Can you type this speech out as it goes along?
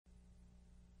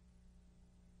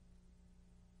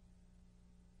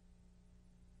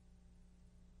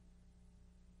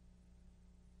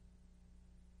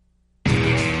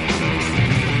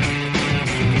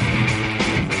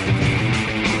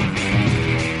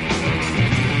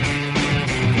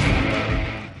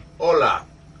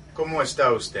¿Cómo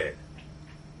está usted?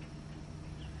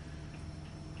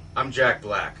 I'm Jack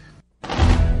Black.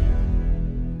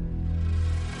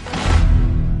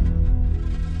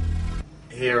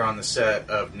 Here on the set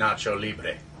of Nacho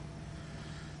Libre.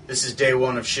 This is day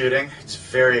one of shooting. It's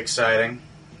very exciting.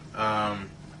 I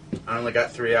only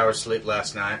got 3 hours sleep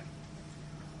last night.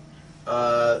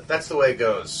 That's the way it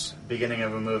goes. Beginning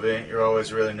of a movie, you're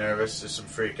always really nervous. There's some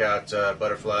freak out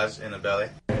butterflies in the belly.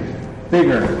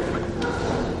 Bigger.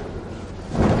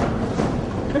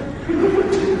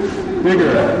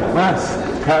 Bigger. Less.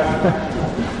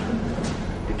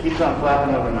 It keeps on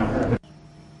flapping over my head.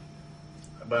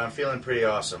 But I'm feeling pretty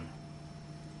awesome.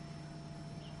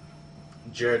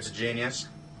 Jared's a genius.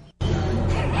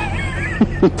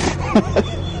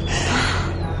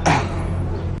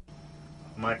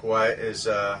 Mike White is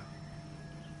a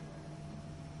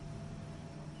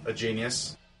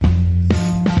genius.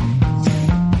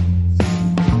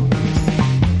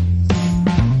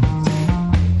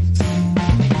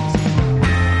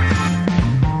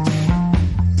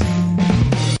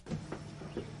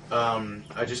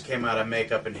 I just came out of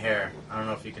makeup and hair. I don't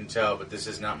know if you can tell, but this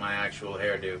is not my actual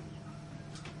hairdo.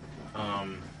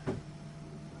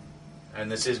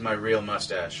 And this is my real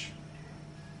mustache.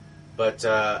 But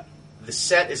the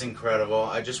set is incredible.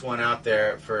 I just went out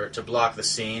there to block the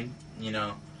scene, you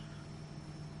know.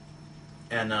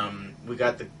 And we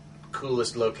got the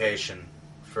coolest location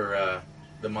for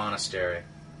the monastery.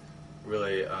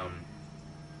 Really,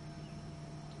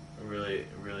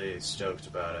 really stoked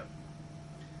about it.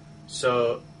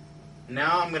 So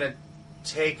now I'm going to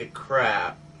take a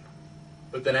crap,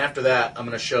 but then after that I'm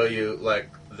going to show you like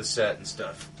the set and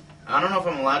stuff. I don't know if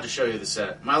I'm allowed to show you the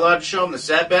set. Am I allowed to show them the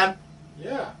set, Ben?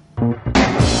 Yeah.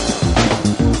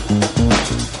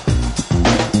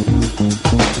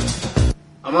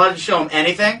 I'm allowed to show them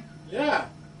anything? Yeah.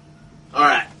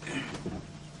 Alright.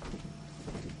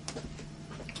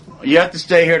 You have to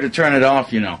stay here to turn it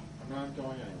off, you know. I'm not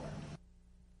going anywhere.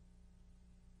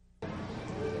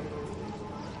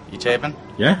 You taping?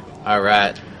 Yeah.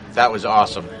 Alright. That was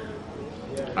awesome.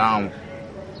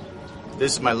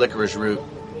 This is my licorice root.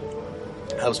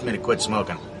 Helps me to quit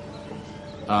smoking.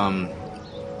 I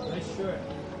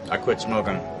quit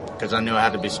smoking because I knew I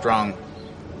had to be strong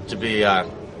to be a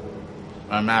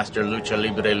master lucha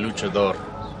libre luchador.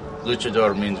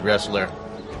 Luchador means wrestler.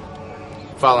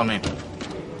 Follow me.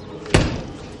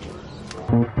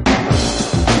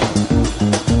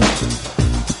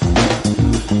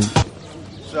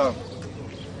 So,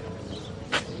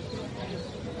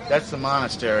 that's the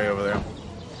monastery over there.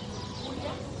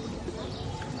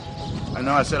 I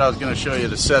know I said I was going to show you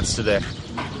the sets today,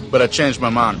 but I changed my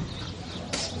mind.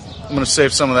 I'm going to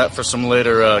save some of that for some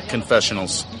later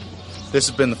confessionals. This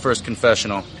has been the first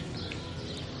confessional.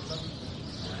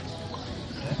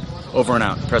 Over and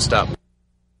out. Press stop.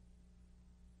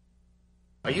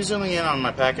 Are you zooming in on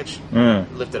my package?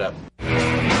 Mm. Lift it up.